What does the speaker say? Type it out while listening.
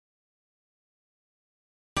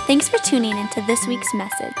Thanks for tuning into this week's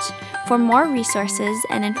message. For more resources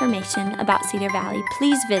and information about Cedar Valley,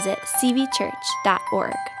 please visit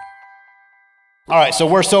cvchurch.org. All right, so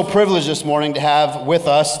we're so privileged this morning to have with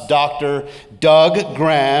us Dr. Doug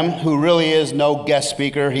Graham, who really is no guest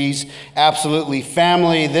speaker. He's absolutely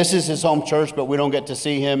family. This is his home church, but we don't get to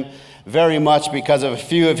see him very much because of a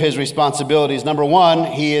few of his responsibilities. Number one,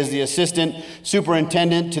 he is the assistant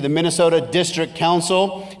superintendent to the Minnesota District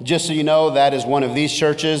Council. Just so you know, that is one of these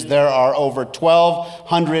churches. There are over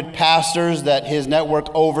 1,200 pastors that his network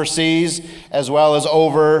oversees, as well as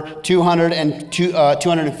over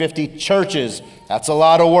 250 churches. That's a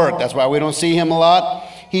lot of work. That's why we don't see him a lot.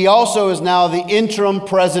 He also is now the interim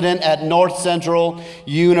president at North Central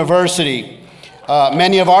University.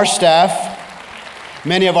 Many of our staff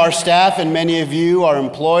and many of you are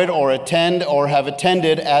employed or attend or have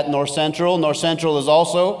attended at North Central. North Central is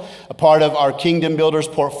also a part of our Kingdom Builders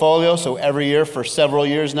portfolio. So every year for several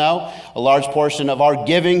years now, a large portion of our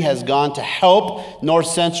giving has gone to help North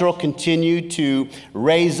Central continue to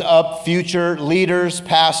raise up future leaders,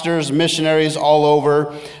 pastors, missionaries all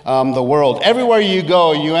over the world. Everywhere you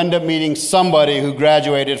go, you end up meeting somebody who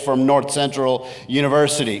graduated from North Central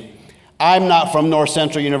University. I'm not from North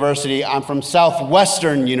Central University, I'm from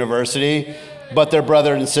Southwestern University, but they're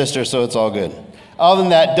brother and sister, so it's all good. Other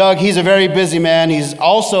than that, Doug, he's a very busy man. He's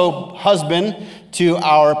also husband to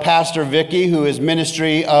our pastor, Vicky, who is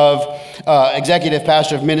executive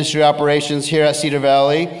pastor of ministry operations here at Cedar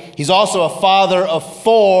Valley. He's also a father of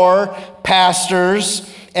 4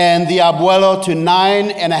 pastors and the abuelo to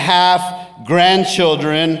 9.5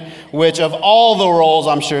 grandchildren, which of all the roles,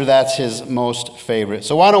 I'm sure that's his most favorite.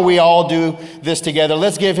 So why don't we all do this together?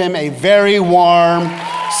 Let's give him a very warm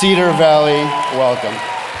Cedar Valley welcome.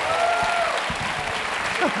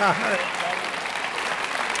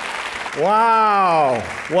 Wow,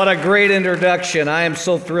 what a great introduction. I am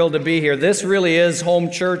so thrilled to be here. This really is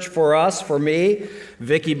home church for us, for me,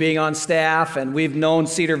 Vicky being on staff, and we've known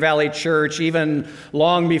Cedar Valley Church even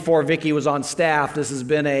long before Vicky was on staff. This has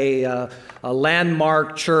been a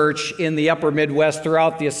landmark church in the upper Midwest,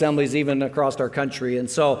 throughout the assemblies, even across our country. And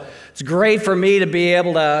so it's great for me to be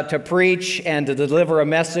able to preach and to deliver a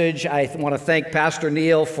message. I want to thank Pastor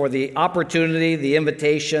Neil for the opportunity, the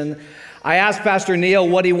invitation. I asked Pastor Neil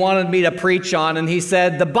what he wanted me to preach on, and he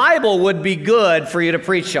said, the Bible would be good for you to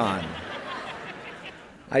preach on.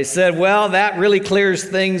 I said, well, that really clears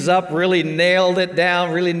things up, really nailed it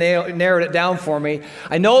down, narrowed it down for me.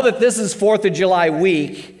 I know that this is 4th of July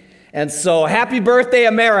week, and so happy birthday,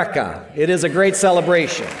 America. It is a great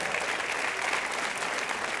celebration.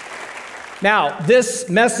 Now, this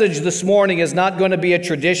message this morning is not going to be a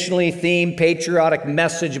traditionally themed patriotic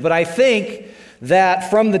message, but I think that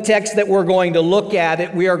from the text that we're going to look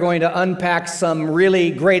at, we are going to unpack some really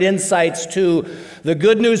great insights to the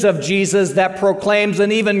good news of Jesus that proclaims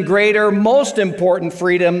an even greater, most important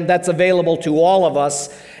freedom that's available to all of us,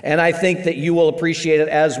 and I think that you will appreciate it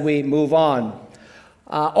as we move on.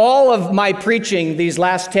 All of my preaching these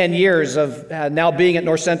last 10 years of now being at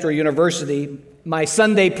North Central University, my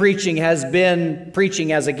Sunday preaching has been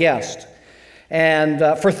preaching as a guest. And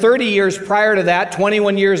for 30 years prior to that,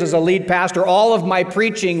 21 years as a lead pastor, all of my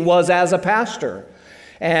preaching was as a pastor.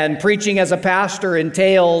 And preaching as a pastor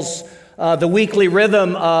entails the weekly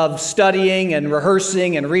rhythm of studying and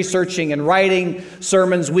rehearsing and researching and writing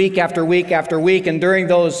sermons week after week after week. And during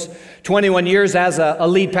those 21 years as a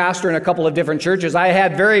lead pastor in a couple of different churches, I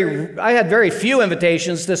had very few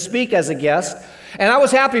invitations to speak as a guest. And I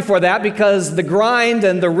was happy for that because the grind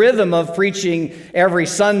and the rhythm of preaching every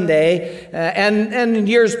Sunday and in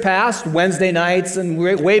years past, Wednesday nights and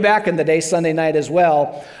way back in the day, Sunday night as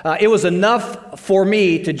well, it was enough for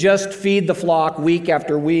me to just feed the flock week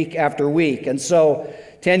after week after week. And so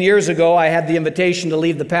 10 years ago, I had the invitation to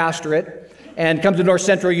leave the pastorate and come to North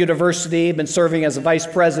Central University. I've been serving as a vice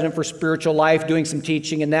president for spiritual life, doing some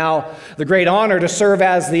teaching, and now the great honor to serve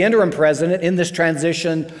as the interim president in this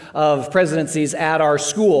transition of presidencies at our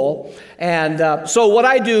school. And so what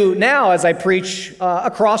I do now as I preach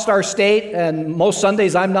across our state, and most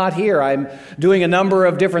Sundays I'm not here. I'm doing a number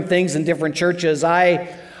of different things in different churches. I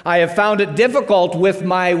have found it difficult with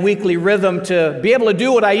my weekly rhythm to be able to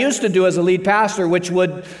do what I used to do as a lead pastor, which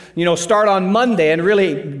would, start on Monday and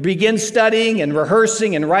really begin studying and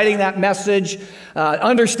rehearsing and writing that message,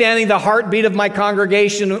 understanding the heartbeat of my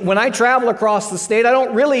congregation. When I travel across the state, I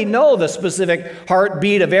don't really know the specific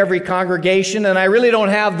heartbeat of every congregation, and I really don't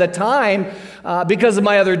have the time because of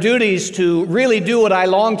my other duties to really do what I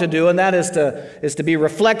long to do, and that is to be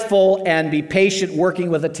reflectful and be patient working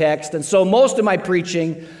with a text. And so most of my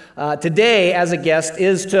preaching today as a guest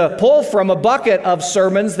is to pull from a bucket of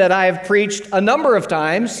sermons that I have preached a number of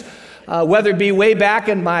times, whether it be way back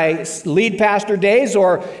in my lead pastor days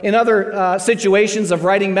or in other situations of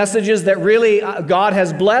writing messages that really God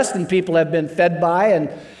has blessed and people have been fed by.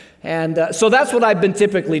 And so that's what I've been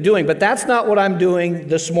typically doing, but that's not what I'm doing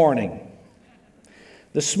this morning.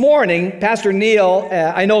 This morning, Pastor Neil,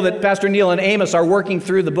 I know that Pastor Neil and Amos are working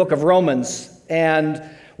through the book of Romans, and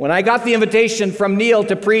when I got the invitation from Neil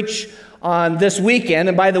to preach on this weekend,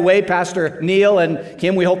 and by the way, Pastor Neil and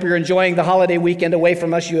Kim, we hope you're enjoying the holiday weekend away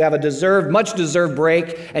from us. You have a much deserved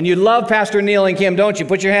break, and you love Pastor Neil and Kim, don't you?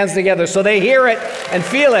 Put your hands together so they hear it and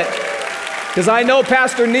feel it, because I know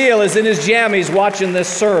Pastor Neil is in his jammies watching this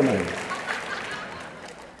sermon.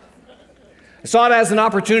 I saw it as an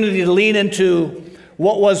opportunity to lean into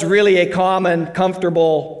what was really a common,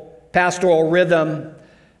 comfortable pastoral rhythm,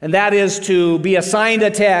 and that is to be assigned a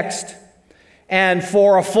text and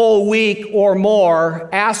for a full week or more,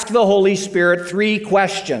 ask the Holy Spirit 3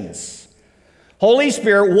 questions. Holy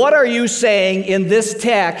Spirit, what are you saying in this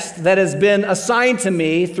text that has been assigned to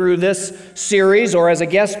me through this series or as a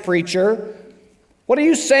guest preacher? What are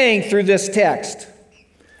you saying through this text?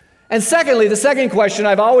 And secondly, the second question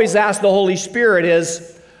I've always asked the Holy Spirit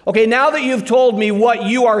is, okay, now that you've told me what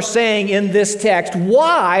you are saying in this text,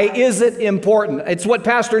 why is it important? It's what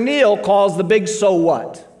Pastor Neil calls the big so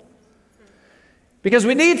what. Because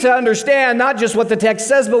we need to understand not just what the text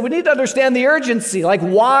says, but we need to understand the urgency. Like,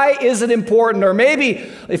 why is it important? Or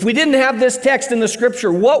maybe if we didn't have this text in the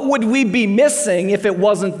Scripture, what would we be missing if it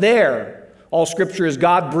wasn't there? All Scripture is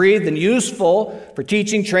God-breathed and useful for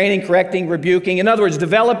teaching, training, correcting, rebuking. In other words,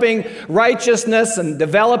 developing righteousness and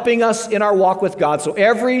developing us in our walk with God. So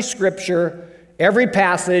every Scripture, every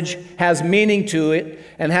passage has meaning to it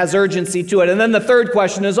and has urgency to it. And then the third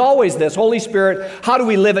question is always this: Holy Spirit, how do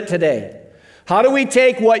we live it today? How do we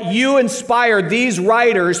take what you inspired these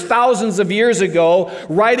writers thousands of years ago,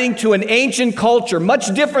 writing to an ancient culture,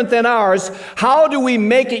 much different than ours, how do we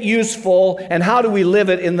make it useful and how do we live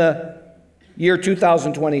it in the year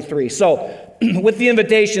 2023? So, with the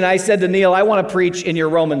invitation, I said to Neil, I want to preach in your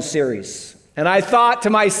Romans series. And I thought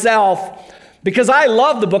to myself, because I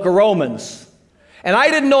love the book of Romans, and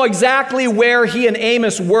I didn't know exactly where he and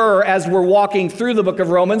Amos were as we're walking through the book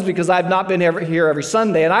of Romans, because I've not been here every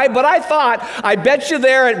Sunday. But I thought, I bet you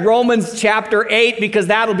they're at Romans chapter 8, because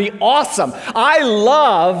that'll be awesome. I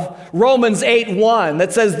love Romans 8:1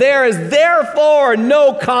 that says, there is therefore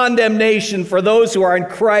no condemnation for those who are in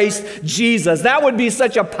Christ Jesus. That would be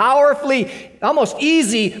such a powerfully, almost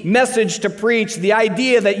easy message to preach, the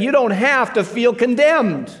idea that you don't have to feel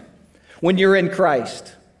condemned when you're in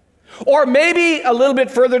Christ. Or maybe a little bit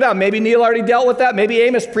further down, maybe Neil already dealt with that, maybe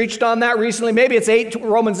Amos preached on that recently, maybe it's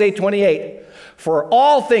Romans 8:28. For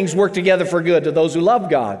all things work together for good to those who love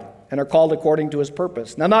God and are called according to his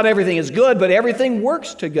purpose. Now, not everything is good, but everything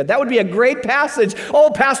works to good. That would be a great passage. Oh,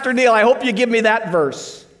 Pastor Neil, I hope you give me that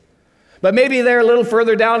verse. But maybe they're a little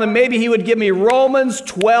further down, and maybe he would give me Romans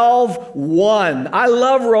 12:1. I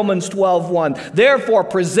love Romans 12:1. Therefore,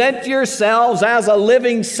 present yourselves as a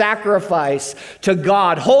living sacrifice to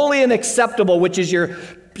God, holy and acceptable, which is your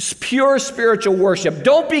pure spiritual worship.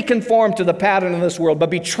 Don't be conformed to the pattern of this world,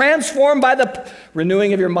 but be transformed by the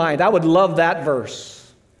renewing of your mind. I would love that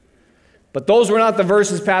verse. But those were not the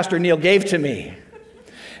verses Pastor Neil gave to me.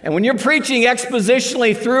 And when you're preaching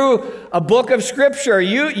expositionally through a book of Scripture,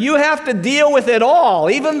 you have to deal with it all,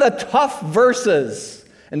 even the tough verses.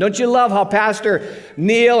 And don't you love how Pastor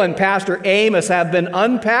Neil and Pastor Amos have been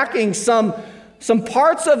unpacking some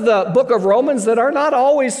parts of the book of Romans that are not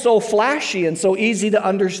always so flashy and so easy to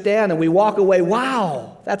understand. And we walk away,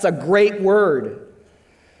 wow, that's a great word.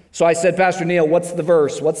 So I said, Pastor Neil, what's the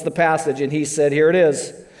verse? What's the passage? And he said, here it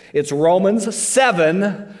is. It's Romans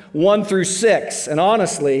 7:1-6. And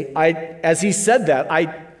honestly, as he said that,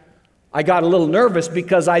 I got a little nervous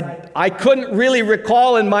because I couldn't really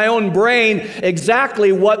recall in my own brain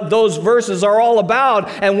exactly what those verses are all about.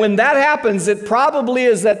 And when that happens, it probably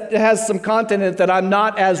is that it has some content in it that I'm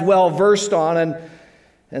not as well versed on.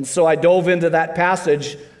 And so I dove into that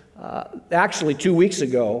passage actually 2 weeks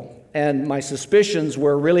ago, and my suspicions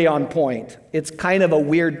were really on point. It's kind of a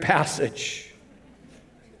weird passage.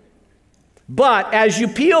 But as you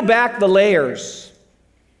peel back the layers,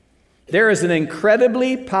 there is an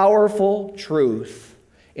incredibly powerful truth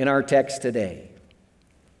in our text today.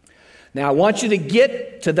 Now, I want you to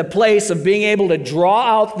get to the place of being able to draw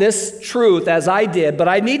out this truth as I did, but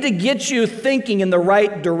I need to get you thinking in the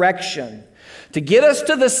right direction. to get us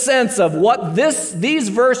to the sense of what these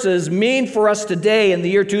verses mean for us today in the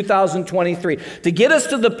year 2023, to get us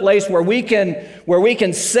to the place where we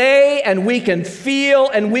can say and we can feel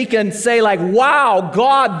and we can say like, wow,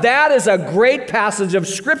 God, that is a great passage of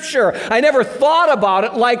Scripture. I never thought about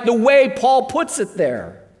it like the way Paul puts it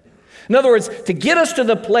there. In other words, to get us to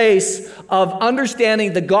the place of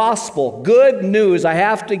understanding the gospel, good news, I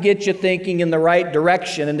have to get you thinking in the right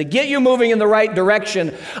direction. And to get you moving in the right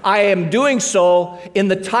direction, I am doing so in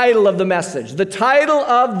the title of the message. The title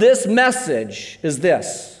of this message is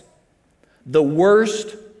this: The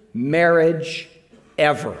Worst Marriage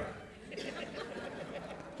Ever.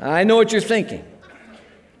 I know what you're thinking.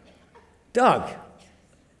 Doug,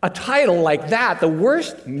 a title like that, the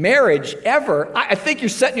worst marriage ever, I think you're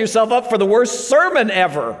setting yourself up for the worst sermon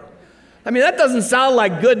ever. I mean, that doesn't sound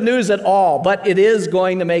like good news at all, but it is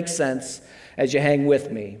going to make sense as you hang with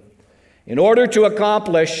me. In order to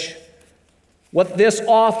accomplish what this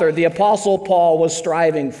author, the Apostle Paul, was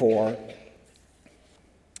striving for,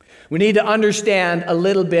 we need to understand a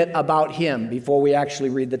little bit about him before we actually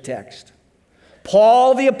read the text.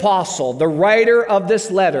 Paul the Apostle, the writer of this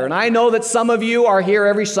letter, and I know that some of you are here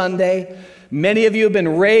every Sunday. Many of you have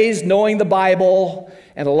been raised knowing the Bible,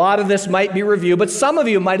 and a lot of this might be review, but some of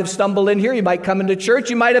you might have stumbled in here. You might come into church.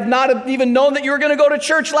 You might have not even known that you were going to go to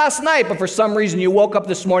church last night, but for some reason you woke up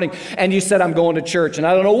this morning and you said, I'm going to church. And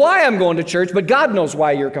I don't know why I'm going to church, but God knows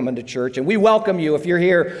why you're coming to church. And we welcome you if you're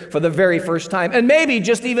here for the very first time, and maybe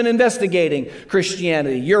just even investigating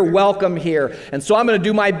Christianity. You're welcome here. And so I'm going to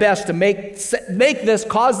do my best to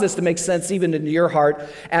cause this to make sense even into your heart,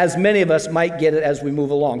 as many of us might get it as we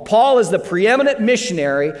move along. Paul is the preeminent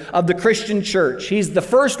missionary of the Christian church. He's the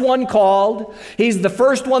first one called. He's the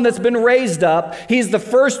first one that's been raised up. He's the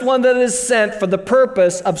first one that is sent for the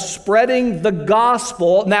purpose of spreading the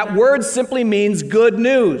gospel. And that word simply means good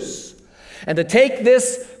news. And to take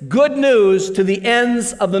this good news to the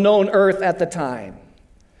ends of the known earth at the time.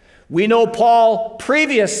 We know Paul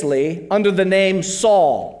previously under the name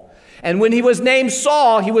Saul. And when he was named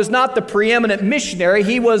Saul, he was not the preeminent missionary.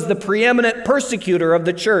 He was the preeminent persecutor of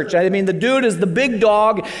the church. I mean, the dude is the big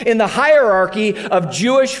dog in the hierarchy of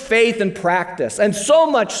Jewish faith and practice. And so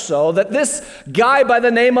much so that this guy by the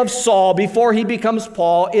name of Saul, before he becomes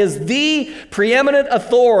Paul, is the preeminent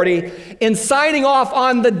authority in signing off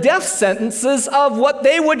on the death sentences of what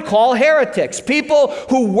they would call heretics. People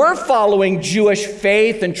who were following Jewish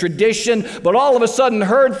faith and tradition, but all of a sudden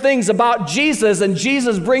heard things about Jesus, and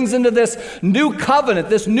Jesus brings into this new covenant,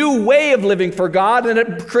 this new way of living for God, and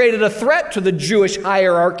it created a threat to the Jewish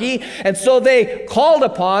hierarchy. And so they called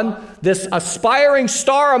upon this aspiring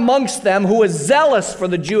star amongst them who was zealous for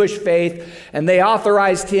the Jewish faith, and they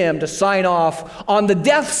authorized him to sign off on the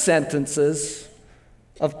death sentences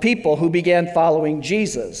of people who began following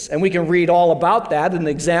Jesus. And we can read all about that, an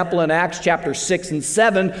example in Acts chapter 6 and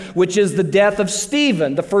 7, which is the death of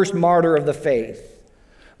Stephen, the first martyr of the faith.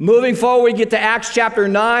 Moving forward, we get to Acts chapter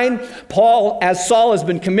 9. Paul, as Saul, has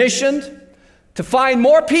been commissioned to find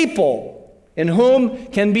more people in whom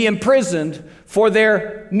can be imprisoned for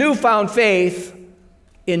their newfound faith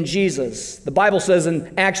in Jesus. The Bible says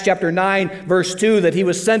in Acts chapter 9, verse 2, that he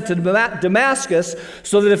was sent to Damascus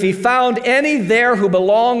so that if he found any there who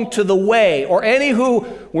belonged to the way, or any who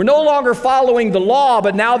were no longer following the law,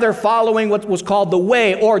 but now they're following what was called the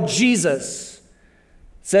way, or Jesus,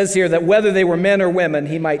 it says here that whether they were men or women,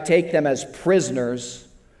 he might take them as prisoners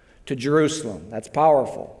to Jerusalem. That's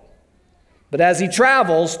powerful. But as he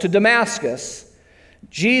travels to Damascus,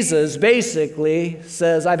 Jesus basically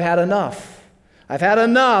says, I've had enough. I've had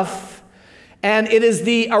enough. And it is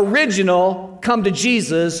the original come to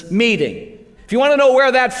Jesus meeting. If you want to know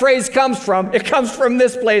where that phrase comes from, it comes from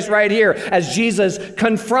this place right here, as Jesus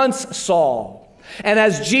confronts Saul. And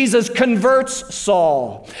as Jesus converts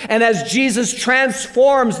Saul, and as Jesus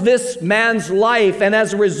transforms this man's life, and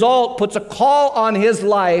as a result puts a call on his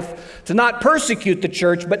life to not persecute the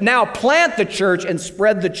church, but now plant the church and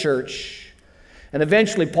spread the church. And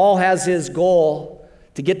eventually Paul has his goal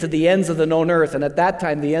to get to the ends of the known earth. And at that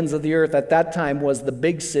time, the ends of the earth at that time was the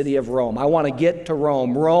big city of Rome. I want to get to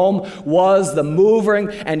Rome. Rome was the moving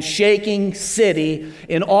and shaking city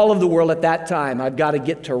in all of the world at that time. I've got to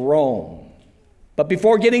get to Rome. But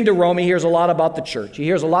before getting to Rome, he hears a lot about the church. He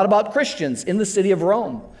hears a lot about Christians in the city of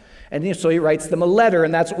Rome. And so he writes them a letter,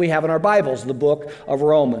 and that's what we have in our Bibles, the book of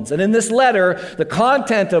Romans. And in this letter, the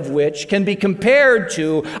content of which can be compared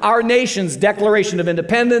to our nation's Declaration of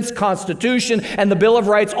Independence, Constitution, and the Bill of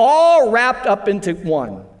Rights, all wrapped up into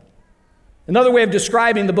one. Another way of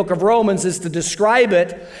describing the book of Romans is to describe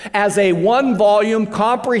it as a one-volume,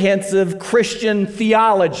 comprehensive Christian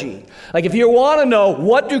theology. Like if you want to know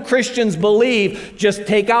what do Christians believe, just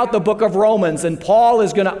take out the book of Romans, and Paul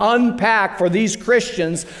is going to unpack for these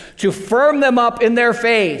Christians to firm them up in their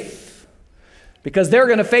faith. Because they're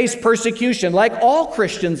going to face persecution, like all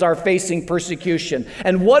Christians are facing persecution.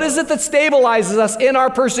 And what is it that stabilizes us in our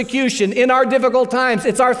persecution, in our difficult times?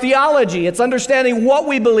 It's our theology. It's understanding what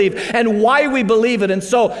we believe and why we believe it. And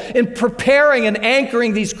so in preparing and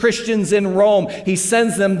anchoring these Christians in Rome, he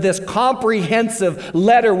sends them this comprehensive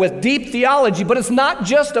letter with deep theology. But it's not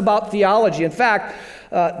just about theology. In fact,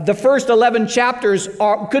 the first 11 chapters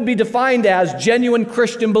could be defined as genuine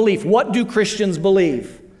Christian belief. What do Christians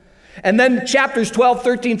believe? And then chapters 12,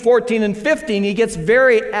 13, 14, and 15, he gets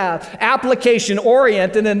very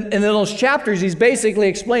application-oriented. And in those chapters, he's basically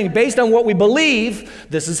explaining, based on what we believe,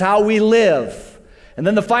 this is how we live. And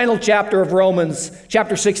then the final chapter of Romans,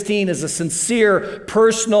 chapter 16, is a sincere,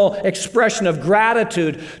 personal expression of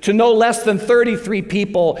gratitude to no less than 33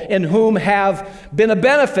 people in whom have been a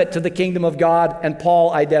benefit to the kingdom of God, and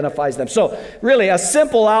Paul identifies them. So really, a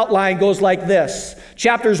simple outline goes like this.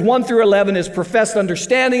 Chapters 1 through 11 is professed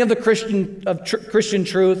understanding of the Christian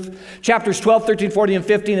truth. Chapters 12, 13, 14, and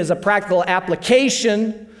 15 is a practical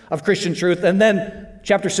application of Christian truth. And then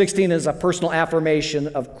chapter 16 is a personal affirmation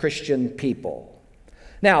of Christian people.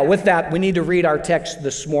 Now, with that, we need to read our text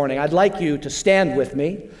this morning. I'd like you to stand with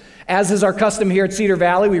me. As is our custom here at Cedar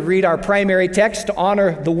Valley, we read our primary text to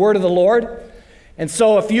honor the word of the Lord. And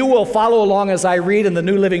so if you will follow along as I read in the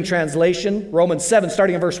New Living Translation, Romans 7,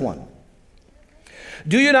 starting in verse 1.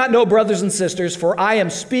 Do you not know, brothers and sisters, for I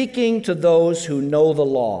am speaking to those who know the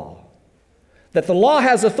law, that the law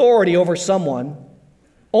has authority over someone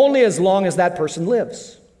only as long as that person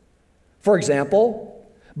lives. For example,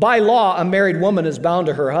 by law, a married woman is bound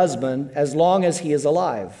to her husband as long as he is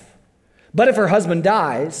alive. But if her husband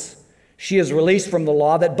dies, she is released from the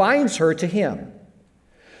law that binds her to him.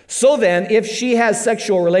 So then, if she has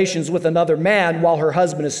sexual relations with another man while her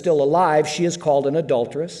husband is still alive, she is called an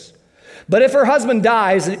adulteress. But if her husband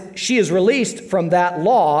dies, she is released from that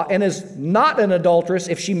law and is not an adulteress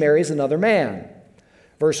if she marries another man.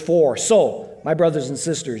 Verse 4, so, my brothers and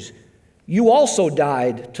sisters, you also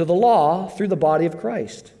died to the law through the body of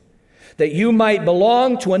Christ, that you might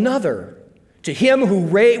belong to another, to him who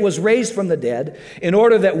was raised from the dead, in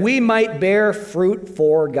order that we might bear fruit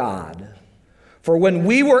for God. For when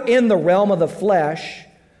we were in the realm of the flesh,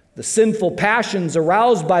 the sinful passions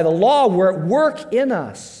aroused by the law were at work in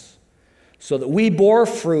us, so that we bore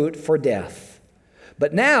fruit for death.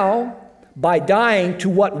 But now, by dying to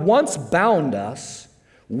what once bound us,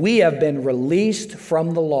 we have been released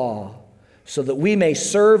from the law, so that we may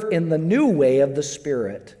serve in the new way of the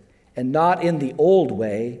Spirit and not in the old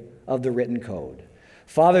way of the written code.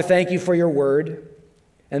 Father, thank you for your word.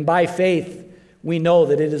 And by faith, we know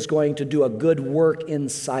that it is going to do a good work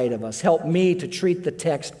inside of us. Help me to treat the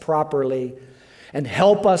text properly, and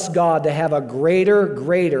help us, God, to have a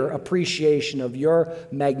greater appreciation of your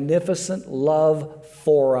magnificent love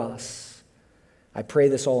for us. I pray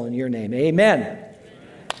this all in your name. Amen.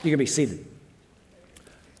 You can be seated.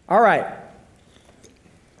 All right.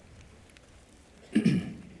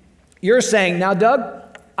 You're saying, now,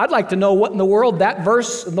 Doug, I'd like to know what in the world that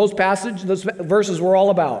verse and those verses were all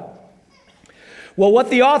about. Well, what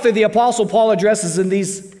the author, the Apostle Paul, addresses in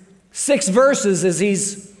these 6 verses is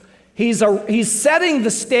he's setting the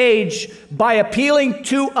stage by appealing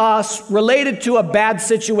to us related to a bad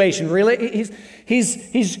situation. Really,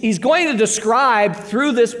 he's going to describe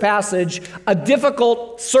through this passage a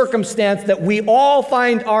difficult circumstance that we all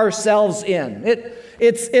find ourselves in.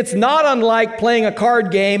 It's not unlike playing a card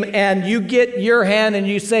game and you get your hand and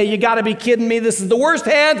you say, you got to be kidding me. This is the worst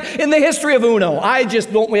hand in the history of Uno. I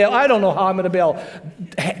don't know how I'm going to be able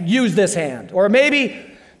to use this hand. Or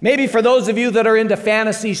maybe for those of you that are into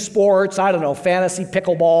fantasy sports, I don't know, fantasy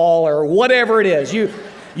pickleball or whatever it is,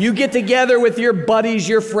 you get together with your buddies,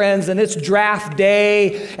 your friends, and it's draft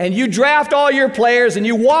day, and you draft all your players, and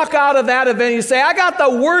you walk out of that event and you say, I got the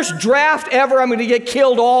worst draft ever. I'm going to get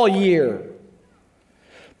killed all year.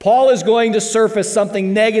 Paul is going to surface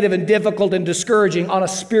something negative and difficult and discouraging on a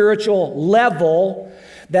spiritual level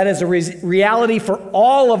that is a reality for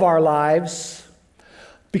all of our lives,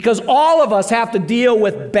 because all of us have to deal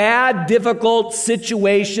with bad, difficult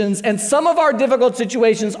situations, and some of our difficult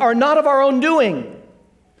situations are not of our own doing.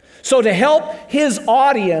 So to help his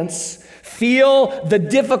audience feel the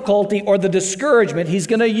difficulty or the discouragement, he's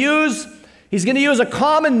going to use a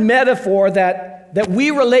common metaphor that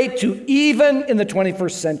we relate to even in the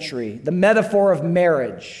 21st century, the metaphor of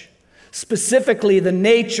marriage. specifically the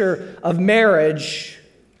nature of marriage.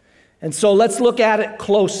 And so let's look at it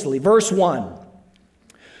closely. Verse 1.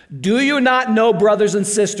 Do you not know, brothers and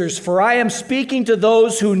sisters, for I am speaking to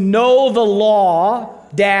those who know the law,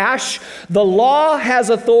 the law has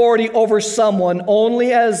authority over someone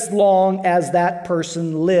only as long as that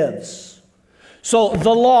person lives. So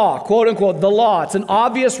the law, quote unquote, the law, it's an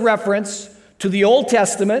obvious reference to the Old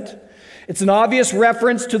Testament. It's an obvious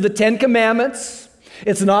reference to the Ten Commandments.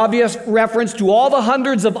 It's an obvious reference to all the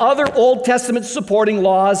hundreds of other Old Testament supporting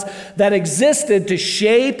laws that existed to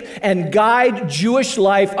shape and guide Jewish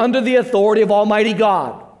life under the authority of Almighty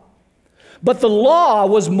God. But the law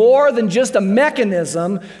was more than just a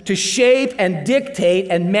mechanism to shape and dictate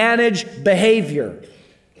and manage behavior.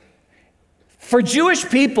 For Jewish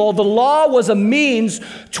people, the law was a means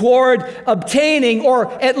toward obtaining or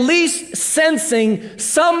at least sensing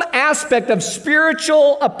some aspect of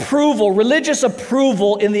spiritual approval, religious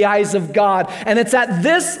approval in the eyes of God. And it's at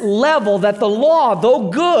this level that the law, though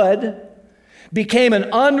good, became an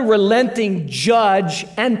unrelenting judge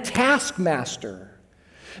and taskmaster,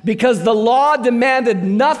 because the law demanded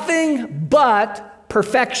nothing but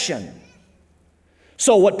perfection.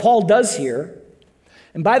 So what Paul does here,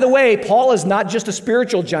 and by the way, Paul is not just a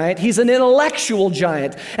spiritual giant, he's an intellectual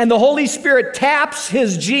giant. And the Holy Spirit taps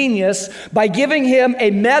his genius by giving him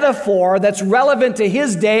a metaphor that's relevant to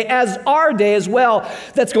his day as our day as well,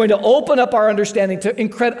 that's going to open up our understanding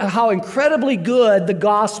to how incredibly good the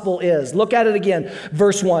gospel is. Look at it again,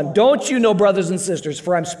 verse 1. Don't you know, brothers and sisters,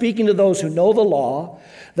 for I'm speaking to those who know the law,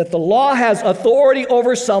 that the law has authority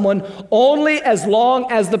over someone only as long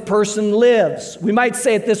as the person lives. We might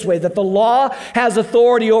say it this way, that the law has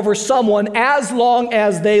authority over someone as long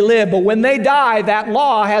as they live. But when they die, that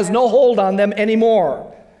law has no hold on them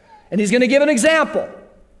anymore. And he's going to give an example.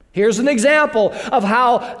 Here's an example of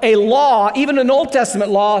how a law, even an Old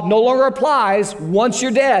Testament law, no longer applies once you're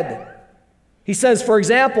dead. He says, for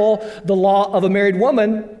example, the law of a married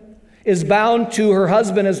woman is bound to her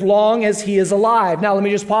husband as long as he is alive. Now, let me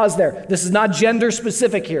just pause there. This is not gender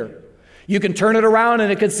specific here. You can turn it around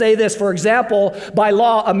and it could say this. For example, by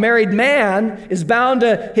law, a married man is bound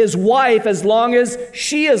to his wife as long as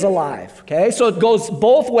she is alive. Okay, so it goes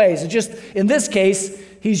both ways. It just, in this case,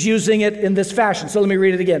 he's using it in this fashion. So let me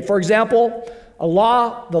read it again. For example, the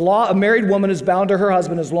law, a married woman is bound to her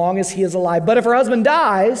husband as long as he is alive. But if her husband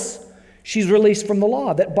dies, she's released from the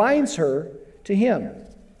law that binds her to him.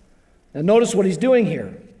 Now notice what he's doing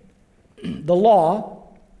here. The law,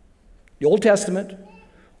 the Old Testament,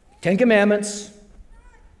 Ten Commandments,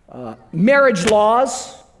 marriage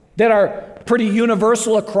laws that are pretty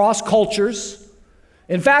universal across cultures.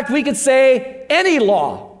 In fact, we could say any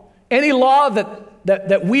law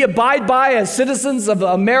that we abide by as citizens of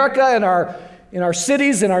America in our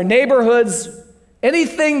cities, in our neighborhoods,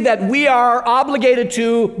 anything that we are obligated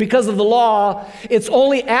to because of the law, it's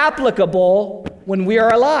only applicable when we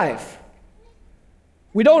are alive.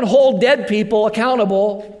 We don't hold dead people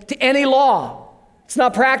accountable to any law. It's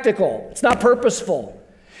not practical. It's not purposeful.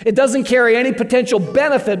 It doesn't carry any potential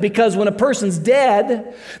benefit, because when a person's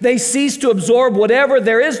dead, they cease to absorb whatever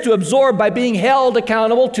there is to absorb by being held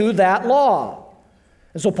accountable to that law.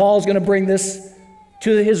 And so Paul's going to bring this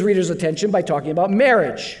to his readers' attention by talking about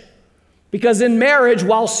marriage. Because in marriage,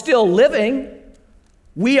 while still living,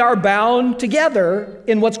 we are bound together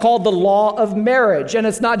in what's called the law of marriage. And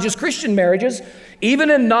it's not just Christian marriages. Even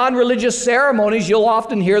in non-religious ceremonies, you'll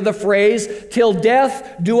often hear the phrase, "till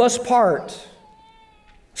death do us part."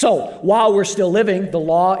 So, while we're still living, the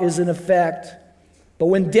law is in effect. But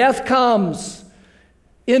when death comes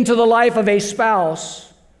into the life of a spouse,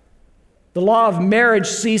 the law of marriage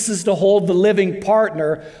ceases to hold the living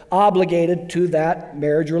partner obligated to that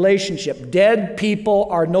marriage relationship. Dead people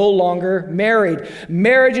are no longer married.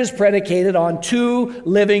 Marriage is predicated on two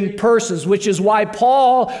living persons, which is why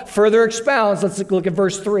Paul further expounds. Let's look at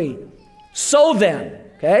verse 3. So then,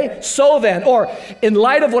 or in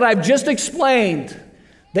light of what I've just explained,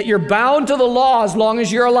 that you're bound to the law as long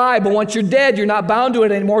as you're alive, but once you're dead, you're not bound to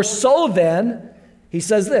it anymore. So then, he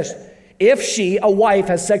says this, if she, a wife,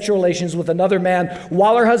 has sexual relations with another man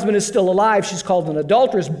while her husband is still alive, she's called an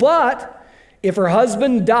adulteress. But if her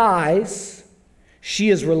husband dies,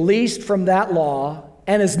 she is released from that law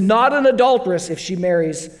and is not an adulteress if she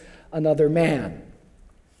marries another man.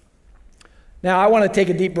 Now, I want to take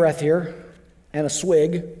a deep breath here and a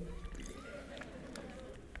swig,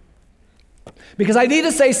 because I need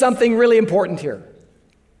to say something really important here,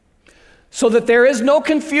 so that there is no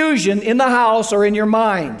confusion in the house or in your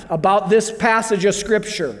mind about this passage of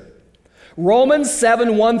Scripture. Romans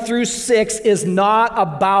 7, 1 through 6 is not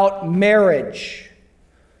about marriage.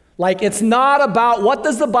 Like, it's not about what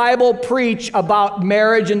does the Bible preach about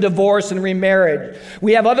marriage and divorce and remarriage.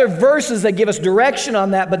 We have other verses that give us direction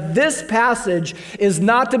on that, but this passage is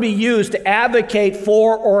not to be used to advocate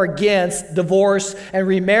for or against divorce and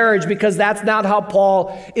remarriage, because that's not how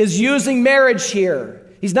Paul is using marriage here.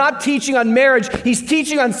 He's not teaching on marriage. He's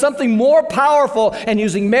teaching on something more powerful and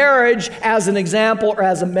using marriage as an example or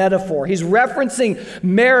as a metaphor. He's referencing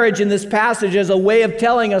marriage in this passage as a way of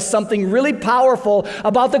telling us something really powerful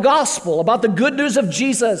about the gospel, about the good news of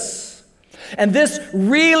Jesus. And this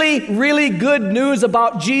really, really good news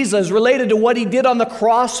about Jesus related to what he did on the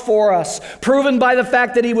cross for us, proven by the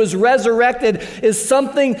fact that he was resurrected, is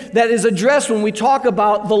something that is addressed when we talk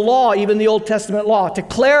about the law, even the Old Testament law. To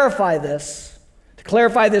clarify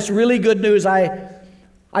this really good news,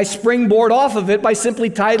 I springboard off of it by simply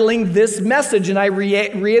titling this message, and I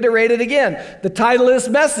reiterate it again. The title of this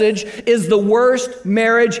message is The Worst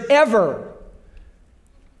Marriage Ever.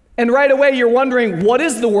 And right away you're wondering, what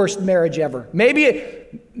is the worst marriage ever?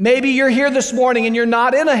 Maybe you're here this morning and you're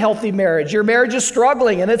not in a healthy marriage. Your marriage is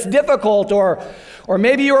struggling and it's difficult, or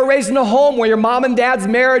maybe you were raised in a home where your mom and dad's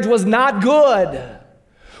marriage was not good.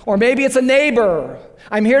 Or maybe it's a neighbor.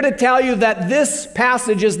 I'm here to tell you that this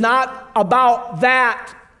passage is not about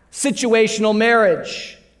that situational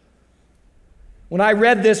marriage. When I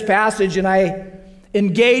read this passage and I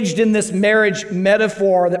engaged in this marriage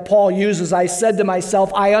metaphor that Paul uses, I said to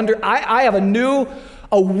myself, I have a new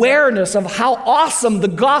awareness of how awesome the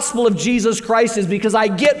gospel of Jesus Christ is, because I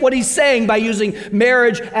get what he's saying by using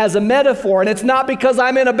marriage as a metaphor. And it's not because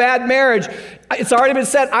I'm in a bad marriage. It's already been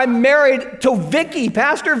said, I'm married to Vicky,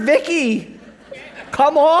 Pastor Vicky.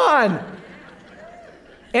 Come on.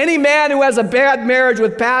 Any man who has a bad marriage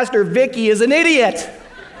with Pastor Vicky is an idiot.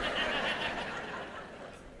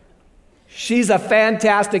 She's a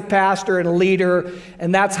fantastic pastor and leader,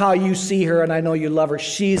 and that's how you see her, and I know you love her.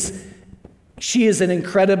 She is an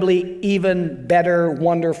incredibly even better,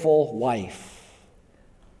 wonderful wife.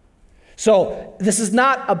 So this is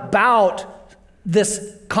not about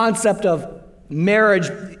this concept of marriage,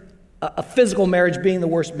 a physical marriage being the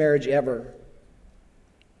worst marriage ever.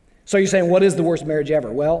 So you're saying, what is the worst marriage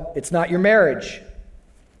ever? Well, it's not your marriage,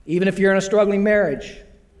 even if you're in a struggling marriage.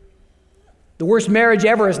 The worst marriage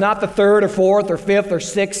ever is not the third or fourth or fifth or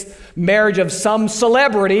sixth marriage of some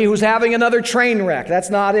celebrity who's having another train wreck.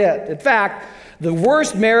 That's not it. In fact, the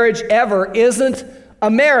worst marriage ever isn't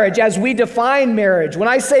a marriage as we define marriage. When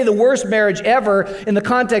I say the worst marriage ever in the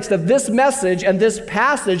context of this message and this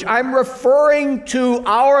passage, I'm referring to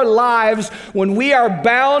our lives when we are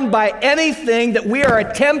bound by anything that we are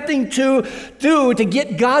attempting to do to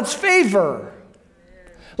get God's favor.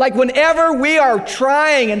 Like whenever we are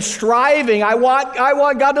trying and striving, I want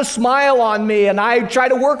God to smile on me, and I try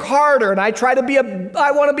to work harder, and I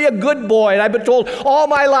want to be a good boy, and I've been told all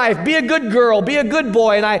my life, be a good girl, be a good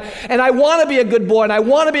boy, and I want to be a good boy, and I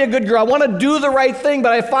want to be a good girl, I want to do the right thing,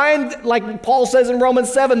 but I find, like Paul says in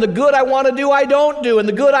Romans 7, the good I want to do, I don't do, and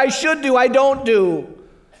the good I should do, I don't do.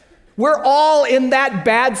 We're all in that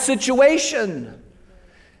bad situation.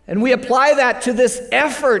 And we apply that to this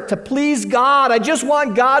effort to please God. I just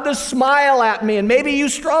want God to smile at me. And maybe you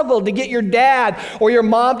struggled to get your dad or your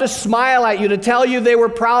mom to smile at you, to tell you they were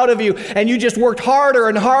proud of you. And you just worked harder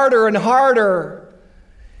and harder and harder.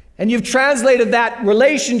 And you've translated that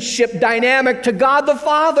relationship dynamic to God the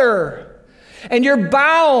Father. And you're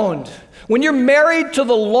bound. When you're married to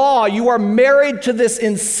the law, you are married to this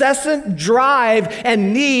incessant drive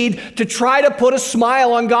and need to try to put a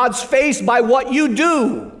smile on God's face by what you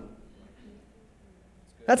do.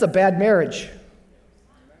 That's a bad marriage.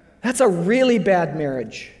 That's a really bad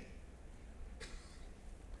marriage.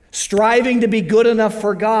 Striving to be good enough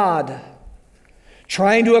for God.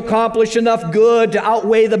 Trying to accomplish enough good to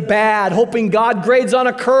outweigh the bad. Hoping God grades on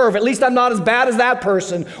a curve. At least I'm not as bad as that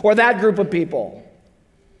person or that group of people.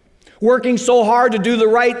 Working so hard to do the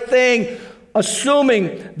right thing,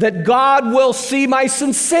 assuming that God will see my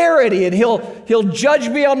sincerity and He'll judge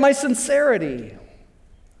me on my sincerity.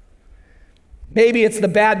 Maybe it's the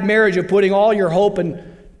bad marriage of putting all your hope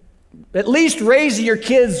in at least raising your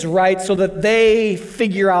kids right so that they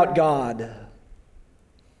figure out God.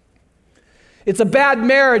 It's a bad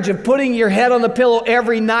marriage of putting your head on the pillow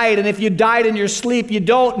every night, and if you died in your sleep, you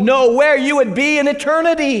don't know where you would be in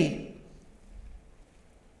eternity.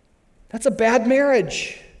 That's a bad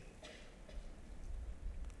marriage.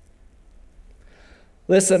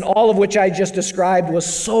 Listen, all of which I just described was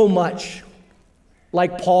so much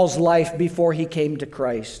like Paul's life before he came to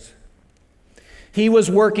Christ. He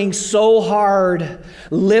was working so hard,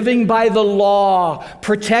 living by the law,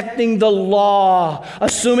 protecting the law,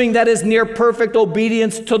 assuming that his near perfect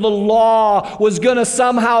obedience to the law was going to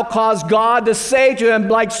somehow cause God to say to him,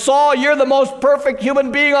 like, Saul, you're the most perfect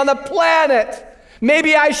human being on the planet.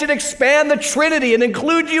 Maybe I should expand the Trinity and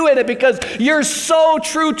include you in it because you're so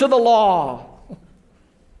true to the law.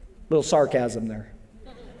 Little sarcasm there.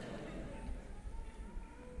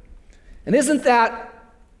 And isn't that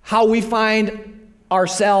how we find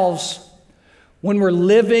ourselves when we're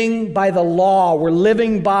living by the law? We're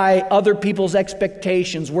living by other people's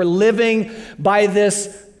expectations. We're living by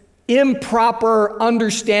this improper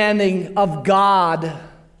understanding of God.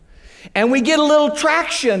 And we get a little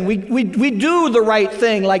traction. We do the right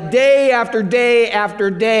thing, like day after day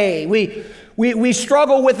after day. We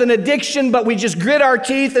struggle with an addiction, but we just grit our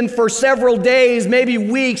teeth, and for several days, maybe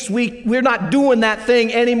weeks, we're not doing that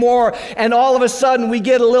thing anymore. And all of a sudden, we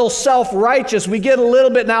get a little self-righteous. We get a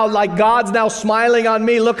little bit now like God's now smiling on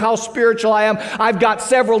me. Look how spiritual I am. I've got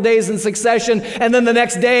several days in succession. And then the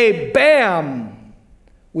next day, bam,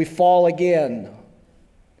 we fall again.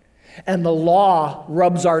 And the law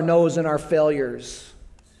rubs our nose in our failures.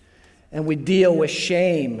 And we deal with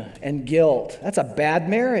shame and guilt. That's a bad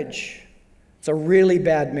marriage. It's a really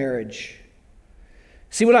bad marriage.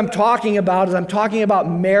 See, what I'm talking about is I'm talking about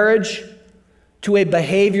marriage to a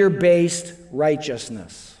behavior-based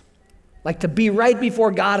righteousness. Like, to be right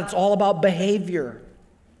before God, it's all about behavior.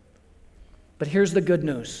 But here's the good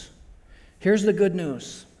news. Here's the good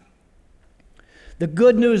news. The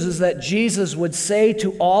good news is that Jesus would say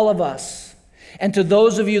to all of us, and to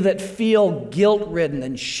those of you that feel guilt-ridden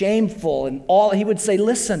and shameful and all, he would say,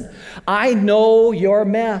 listen, I know your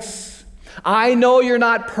mess. I know you're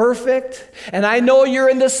not perfect, and I know you're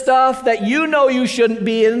into stuff that you know you shouldn't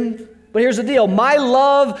be in. But here's the deal. My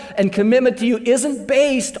love and commitment to you isn't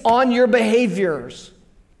based on your behaviors.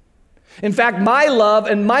 In fact, my love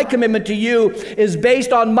and my commitment to you is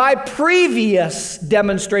based on my previous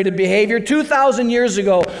demonstrated behavior 2,000 years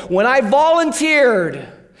ago when I volunteered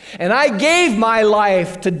and I gave my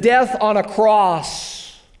life to death on a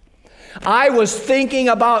cross. I was thinking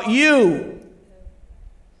about you.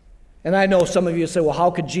 And I know some of you say, well,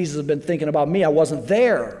 how could Jesus have been thinking about me? I wasn't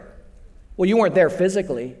there. Well, you weren't there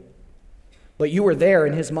physically, but you were there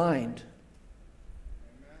in his mind.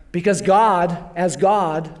 Because God, as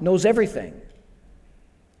God, knows everything.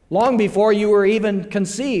 Long before you were even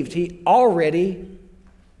conceived, he already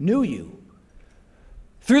knew you.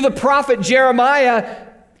 Through the prophet Jeremiah,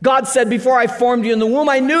 God said, before I formed you in the womb,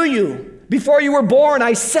 I knew you. Before you were born,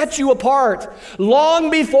 I set you apart. Long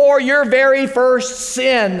before your very first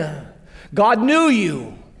sin, God knew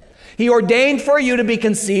you. He ordained for you to be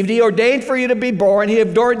conceived. He ordained for you to be born. He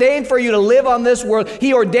ordained for you to live on this world.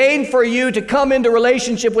 He ordained for you to come into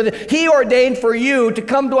relationship with it. He ordained for you to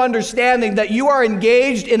come to understanding that you are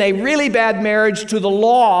engaged in a really bad marriage to the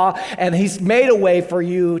law, and he's made a way for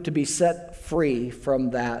you to be set free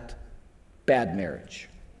from that bad marriage.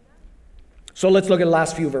 So let's look at the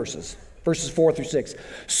last few verses. Verses 4 through 6.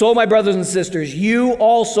 So, my brothers and sisters, you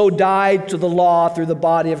also died to the law through the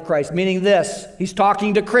body of Christ. Meaning this, he's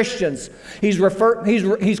talking to Christians. He's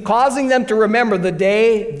causing them to remember the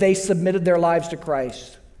day they submitted their lives to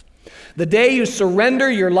Christ. The day you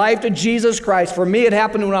surrender your life to Jesus Christ. For me, it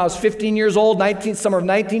happened when I was 15 years old, summer of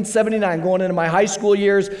 1979, going into my high school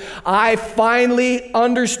years. I finally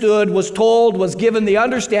understood, was told, was given the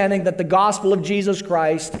understanding that the gospel of Jesus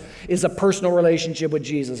Christ is a personal relationship with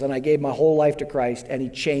Jesus. And I gave my whole life to Christ, and he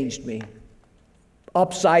changed me.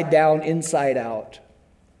 Upside down, inside out.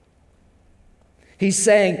 He's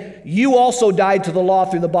saying, you also died to the law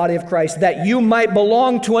through the body of Christ, that you might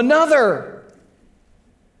belong to another.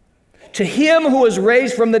 To him who was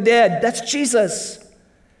raised from the dead, that's Jesus,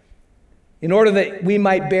 in order that we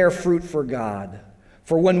might bear fruit for God.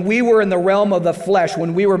 For when we were in the realm of the flesh,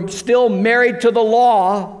 when we were still married to the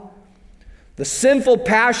law, the sinful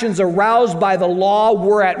passions aroused by the law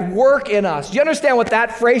were at work in us. Do you understand what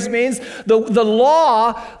that phrase means? The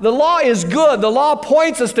law is good. The law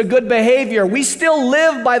points us to good behavior. We still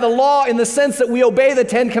live by the law in the sense that we obey the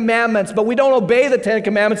Ten Commandments, but we don't obey the Ten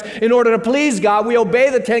Commandments in order to please God. We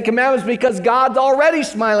obey the Ten Commandments because God's already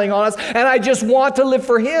smiling on us, and I just want to live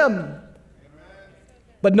for him.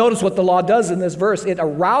 But notice what the law does in this verse. It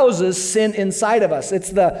arouses sin inside of us.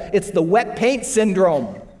 It's the wet paint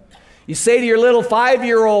syndrome. You say to your little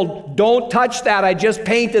 5-year-old, don't touch that, I just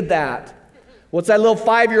painted that. What's that little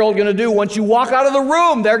 5-year-old going to do? Once you walk out of the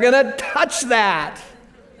room, they're going to touch that.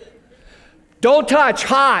 Don't touch,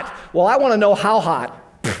 hot. Well, I want to know how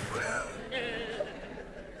hot.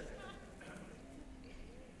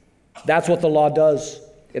 That's what the law does.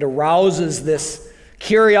 It arouses this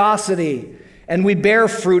curiosity, and we bear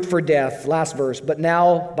fruit for death. Last verse. But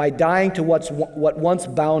now, by dying to what once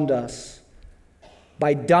bound us,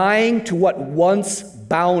 by dying to what once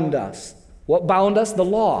bound us. What bound us? The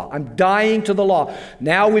law. I'm dying to the law.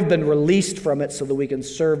 Now we've been released from it so that we can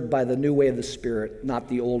serve by the new way of the Spirit, not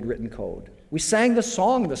the old written code. We sang the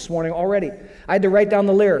song this morning already. I had to write down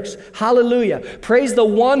the lyrics. Hallelujah. Praise the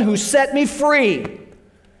one who set me free.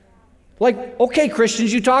 Like, okay,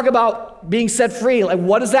 Christians, you talk about being set free. Like,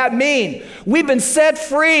 what does that mean? We've been set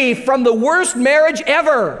free from the worst marriage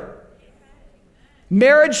ever.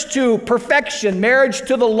 Marriage to perfection, marriage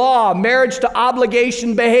to the law, marriage to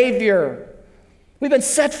obligation behavior. We've been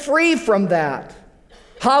set free from that.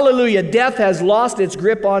 Hallelujah. Death has lost its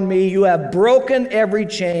grip on me. You have broken every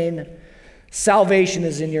chain. Salvation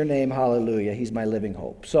is in your name. Hallelujah. He's my living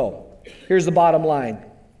hope. So, here's the bottom line.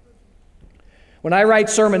 When I write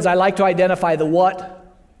sermons, I like to identify the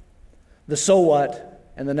what, the so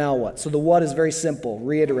what, and the now what. So the what is very simple,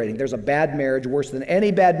 reiterating. There's a bad marriage, worse than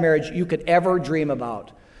any bad marriage you could ever dream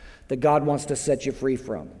about, that God wants to set you free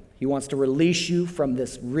from. He wants to release you from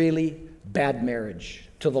this really bad marriage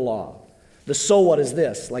to the law. The so what is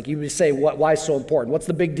this? Like you would say, why so important? What's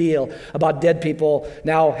the big deal about dead people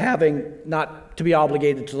now having not to be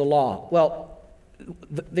obligated to the law? Well,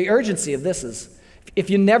 the urgency of this is, if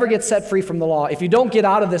you never get set free from the law, if you don't get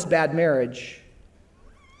out of this bad marriage,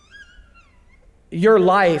 your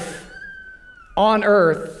life on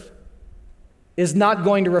earth is not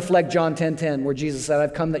going to reflect John 10:10, where Jesus said,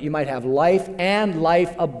 I've come that you might have life and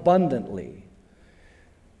life abundantly.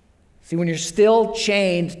 See, when you're still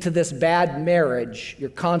chained to this bad marriage, you're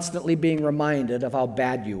constantly being reminded of how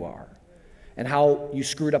bad you are and how you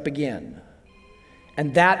screwed up again.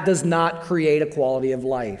 And that does not create a quality of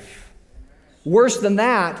life. Worse than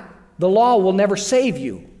that, the law will never save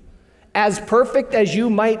you. As perfect as you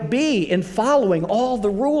might be in following all the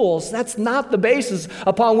rules, that's not the basis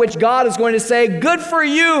upon which God is going to say, good for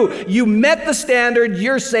you. You met the standard.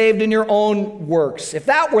 You're saved in your own works. If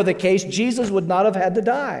that were the case, Jesus would not have had to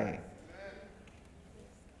die.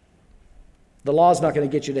 The law is not going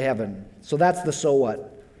to get you to heaven. So that's the so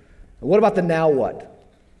what. What about the now what?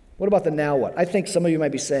 What about the now what? I think some of you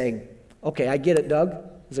might be saying, okay, I get it, Doug.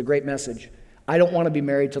 It's a great message. I don't want to be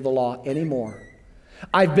married to the law anymore.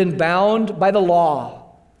 I've been bound by the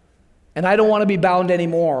law, and I don't want to be bound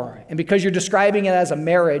anymore. And because you're describing it as a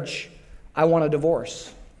marriage, I want a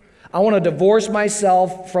divorce. I want to divorce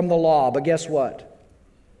myself from the law. But guess what?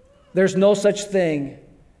 There's no such thing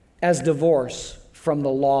as divorce from the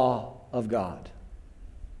law of God.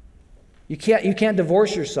 You can't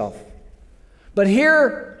divorce yourself. But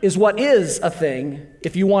here is what is a thing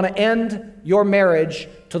if you want to end your marriage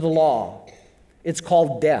to the law. It's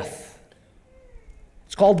called death.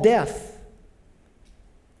 It's called death.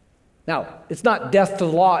 Now, it's not death to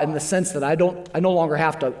the law in the sense that I no longer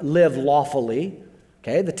have to live lawfully.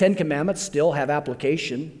 Okay, the 10 Commandments still have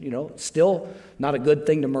application. Still not a good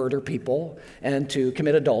thing to murder people and to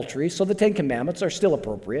commit adultery. So the 10 Commandments are still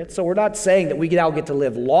appropriate. So we're not saying that we now get to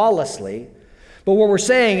live lawlessly. But what we're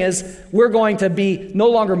saying is we're going to be no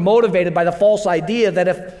longer motivated by the false idea that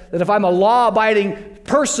if I'm a law-abiding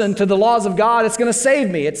person to the laws of God, it's going to save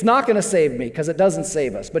me. It's not going to save me because it doesn't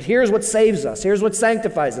save us. But here's what saves us. Here's what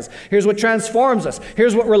sanctifies us. Here's what transforms us.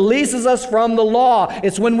 Here's what releases us from the law.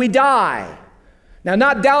 It's when we die. Now,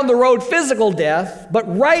 not down the road physical death,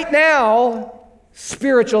 but right now,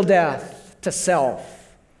 spiritual death to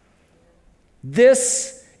self.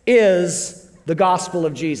 This is the gospel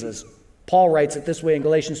of Jesus. Paul writes it this way in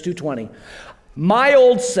Galatians 2:20. My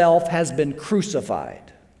old self has been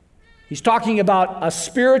crucified. He's talking about a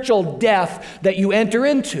spiritual death that you enter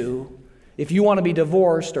into if you want to be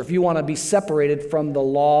divorced or if you want to be separated from the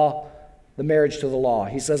law, the marriage to the law.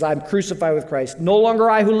 He says, I'm crucified with Christ. No longer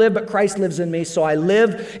I who live, but Christ lives in me. So I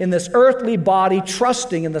live in this earthly body,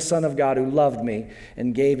 trusting in the Son of God who loved me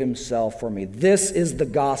and gave himself for me. This is the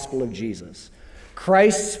gospel of Jesus.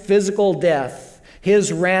 Christ's physical death,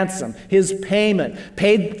 his ransom, his payment,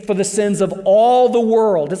 paid for the sins of all the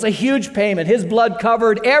world. It's a huge payment. His blood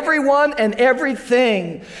covered everyone and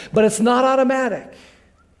everything. But it's not automatic.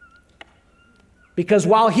 Because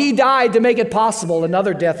while he died to make it possible,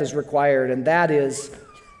 another death is required, and that is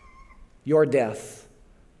your death.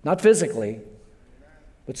 Not physically,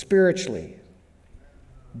 but spiritually.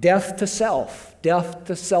 Death to self, death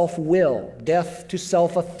to self-will, death to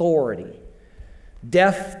self-authority,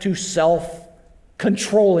 death to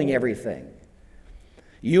self-controlling everything.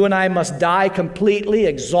 You and I must die completely,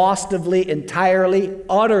 exhaustively, entirely,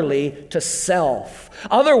 utterly to self.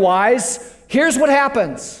 Otherwise, here's what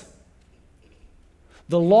happens.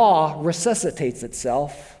 the law resuscitates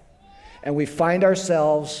itself, and we find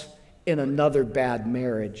ourselves in another bad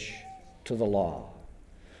marriage to the law.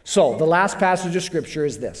 So, the last passage of Scripture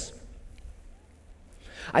is this.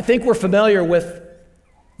 I think we're familiar with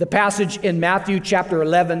the passage in Matthew chapter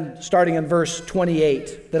 11, starting in verse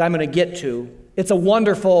 28, that I'm going to get to. It's a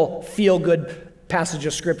wonderful, feel-good passage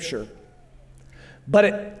of Scripture. But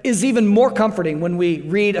it is even more comforting when we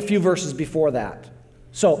read a few verses before that.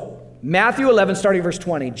 So, Matthew 11, starting verse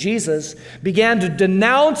 20, Jesus began to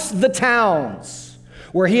denounce the towns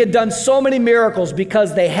where he had done so many miracles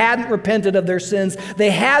because they hadn't repented of their sins. They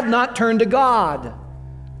had not turned to God.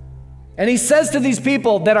 And he says to these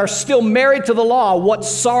people that are still married to the law, what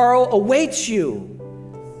sorrow awaits you.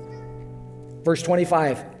 Verse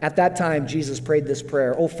 25, at that time Jesus prayed this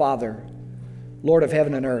prayer, O Father, Lord of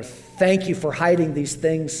heaven and earth, thank you for hiding these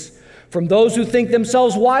things from those who think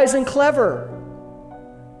themselves wise and clever.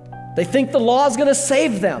 They think the law is going to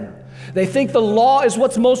save them. They think the law is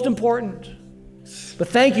what's most important. But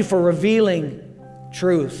thank you for revealing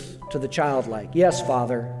truth to the childlike. Yes,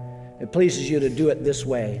 Father, it pleases you to do it this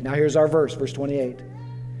way. Now here's our verse, verse 28.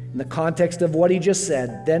 In the context of what he just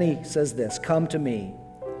said, then he says this, come to me,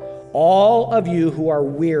 all of you who are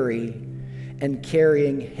weary and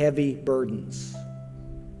carrying heavy burdens.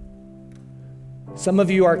 Some of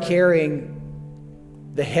you are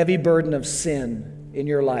carrying the heavy burden of sin in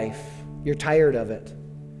your life. You're tired of it.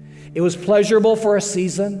 It was pleasurable for a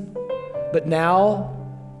season, but now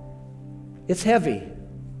it's heavy.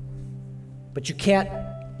 But you don't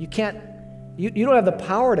have the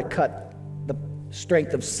power to cut the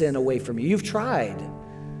strength of sin away from you. You've tried.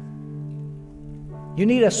 You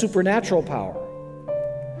need a supernatural power.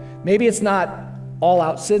 Maybe it's not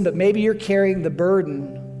all-out sin, but maybe you're carrying the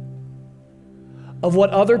burden of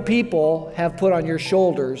what other people have put on your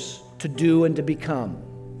shoulders to do and to become.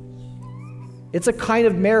 It's a kind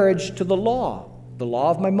of marriage to the law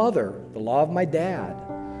of my mother, the law of my dad,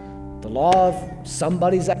 the law of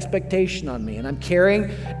somebody's expectation on me, and I'm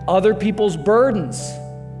carrying other people's burdens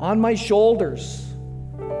on my shoulders.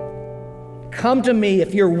 Come to me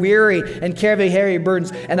if you're weary and carry heavy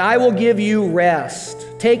burdens, and I will give you rest.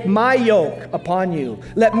 Take my yoke upon you.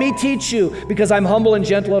 Let me teach you, because I'm humble and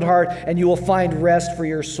gentle at heart, and you will find rest for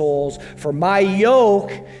your souls. For my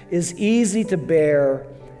yoke is easy to bear,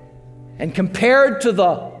 and compared to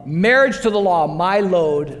the marriage to the law, my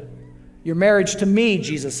load, your marriage to me,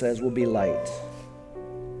 Jesus says, will be light.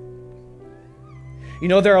 You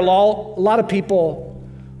know, there are a lot of people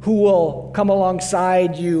who will come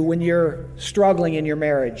alongside you when you're struggling in your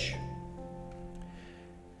marriage.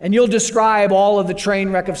 And you'll describe all of the train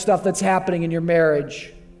wreck of stuff that's happening in your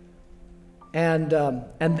marriage. And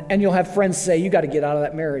you'll have friends say, you got to get out of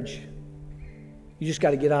that marriage. You just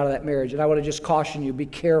got to get out of that marriage. And I want to just caution you, be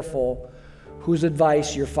careful whose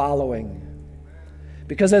advice you're following.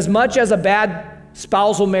 Because as much as a bad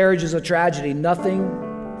spousal marriage is a tragedy,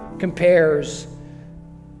 nothing compares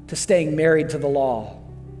to staying married to the law.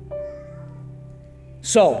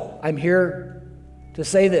 So, I'm here to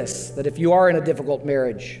say this, that if you are in a difficult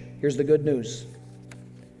marriage, here's the good news.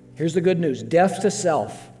 Here's the good news. Death to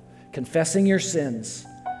self, confessing your sins,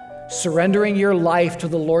 surrendering your life to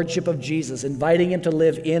the lordship of Jesus, inviting him to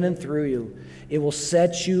live in and through you, it will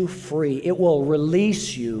set you free. It will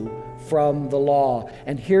release you from the law.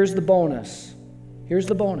 And here's the bonus. Here's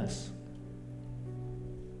the bonus.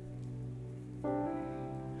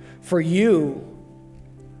 For you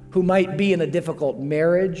who might be in a difficult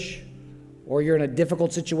marriage, or you're in a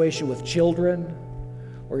difficult situation with children,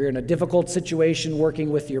 or you're in a difficult situation working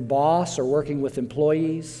with your boss or working with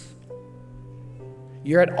employees,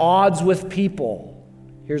 you're at odds with people.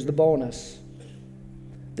 Here's the bonus.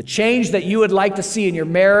 The change that you would like to see in your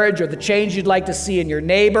marriage, or the change you'd like to see in your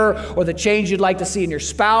neighbor, or the change you'd like to see in your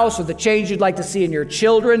spouse, or the change you'd like to see in your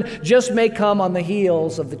children, just may come on the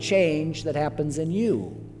heels of the change that happens in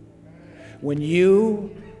you. When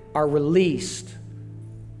you are released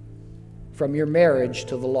from your marriage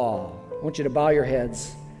to the law. I want you to bow your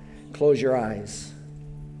heads, close your eyes.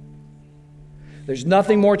 There's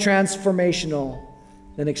nothing more transformational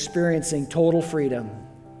than experiencing total freedom.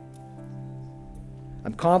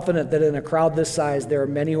 I'm confident that in a crowd this size, there are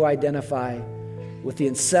many who identify with the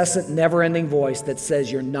incessant, never-ending voice that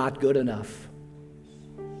says you're not good enough.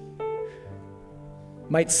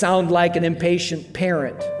 Might sound like an impatient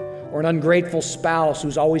parent or an ungrateful spouse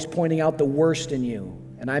who's always pointing out the worst in you.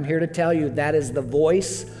 And I'm here to tell you that is the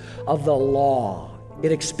voice of the law.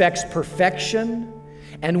 It expects perfection,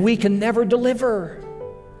 and we can never deliver.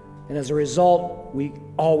 And as a result, we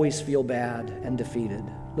always feel bad and defeated.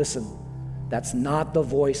 Listen, that's not the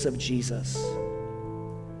voice of Jesus.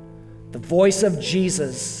 The voice of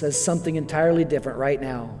Jesus says something entirely different right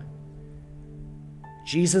now.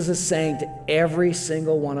 Jesus is saying to every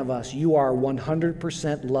single one of us, you are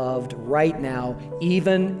 100% loved right now,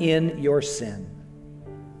 even in your sin.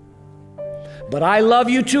 But I love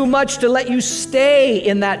you too much to let you stay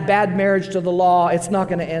in that bad marriage to the law. It's not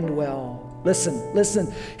going to end well.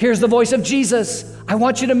 Listen. Here's the voice of Jesus. I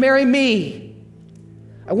want you to marry me.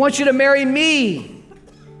 I want you to marry me.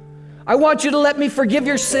 I want you to let me forgive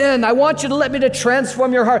your sin. I want you to let me to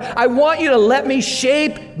transform your heart. I want you to let me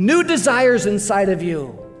shape new desires inside of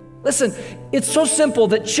you. Listen, it's so simple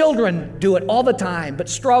that children do it all the time, but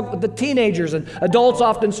the teenagers and adults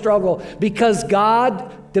often struggle because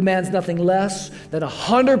God demands nothing less than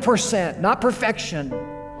 100%, not perfection,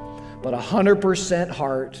 but 100%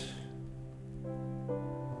 heart.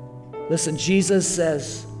 Listen, Jesus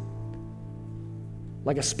says,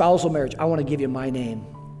 like a spousal marriage, I want to give you my name,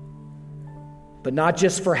 but not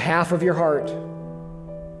just for half of your heart.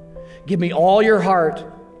 Give me all your heart.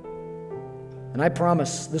 And I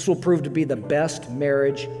promise this will prove to be the best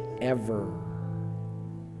marriage ever.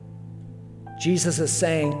 Jesus is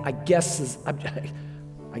saying, I guess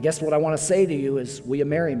what I want to say to you is, will you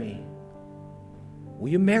marry me? Will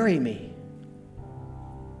you marry me?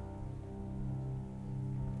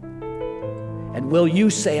 And will you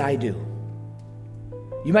say, I do?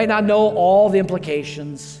 You might not know all the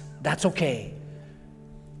implications. That's okay.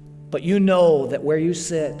 But you know that where you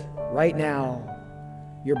sit right now,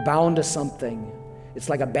 you're bound to something. It's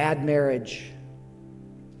like a bad marriage.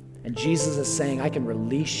 And Jesus is saying, I can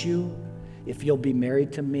release you if you'll be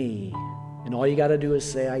married to me. And all you got to do is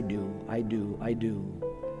say, I do, I do, I do.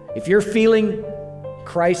 If you're feeling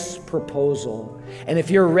Christ's proposal, and if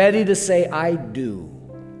you're ready to say, I do,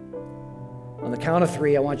 on the count of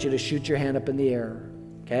 3, I want you to shoot your hand up in the air,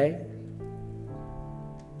 okay?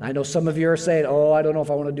 I know some of you are saying, oh, I don't know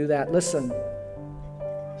if I want to do that. Listen.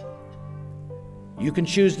 You can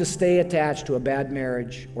choose to stay attached to a bad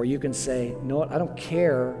marriage, or you can say, you know what, I don't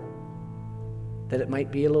care that it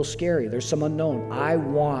might be a little scary. There's some unknown. I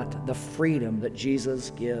want the freedom that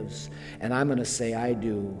Jesus gives, and I'm going to say, I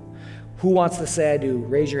do. Who wants to say I do?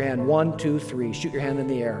 Raise your hand. 1, 2, 3. Shoot your hand in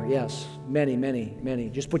the air. Yes. Many, many,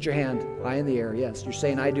 many. Just put your hand high in the air. Yes. You're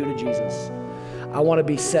saying I do to Jesus. I want to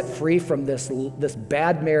be set free from this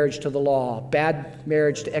bad marriage to the law, bad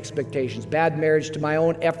marriage to expectations, bad marriage to my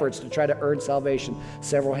own efforts to try to earn salvation.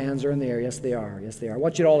 Several hands are in the air. Yes, they are. Yes, they are. I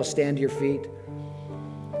want you all to stand to your feet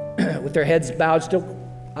with their heads bowed, still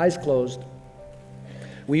eyes closed.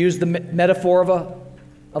 We use the metaphor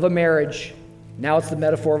of a marriage. Now it's the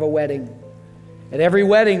metaphor of a wedding. At every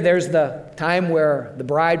wedding, there's the time where the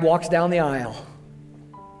bride walks down the aisle.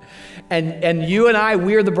 And you and I,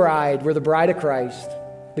 we're the bride. We're the bride of Christ.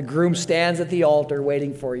 The groom stands at the altar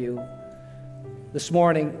waiting for you. This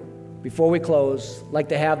morning, before we close, I'd like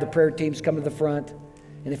to have the prayer teams come to the front.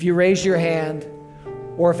 And if you raise your hand,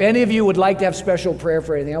 or if any of you would like to have special prayer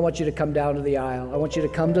for anything, I want you to come down to the aisle. I want you to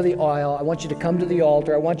come to the aisle. I want you to come to the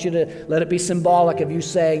altar. I want you to let it be symbolic of you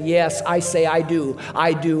saying, yes, I say I do,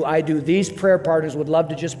 I do, I do. These prayer partners would love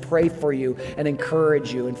to just pray for you and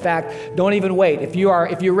encourage you. In fact, don't even wait. If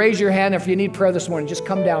you raise your hand, if you need prayer this morning, just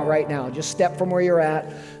come down right now. Just step from where you're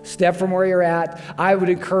at. Step from where you're at. I would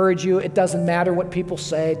encourage you. It doesn't matter what people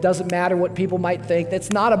say. It doesn't matter what people might think.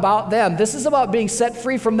 It's not about them. This is about being set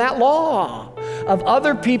free from that law of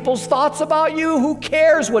other people's thoughts about you. Who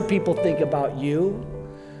cares what people think about you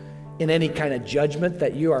in any kind of judgment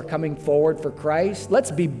that you are coming forward for Christ? Let's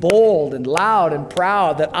be bold and loud and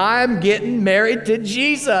proud that I'm getting married to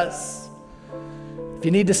Jesus. If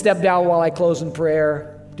you need to step down while I close in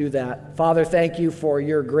prayer, do that. Father, thank you for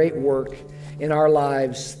your great work in our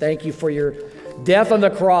lives. Thank you for your death on the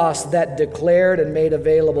cross that declared and made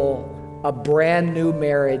available a brand new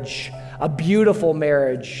marriage, a beautiful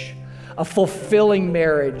marriage, a fulfilling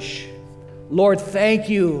marriage. Lord, thank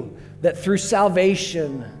you that through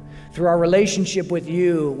salvation, through our relationship with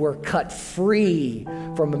you, we're cut free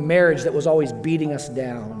from a marriage that was always beating us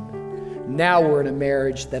down. Now we're in a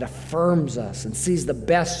marriage that affirms us and sees the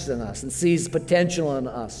best in us and sees potential in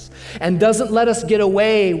us and doesn't let us get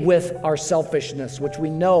away with our selfishness, which we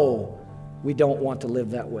know we don't want to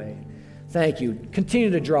live that way. Thank you. Continue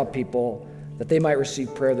to draw people that they might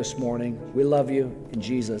receive prayer this morning. We love you in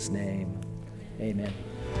Jesus' name. Amen.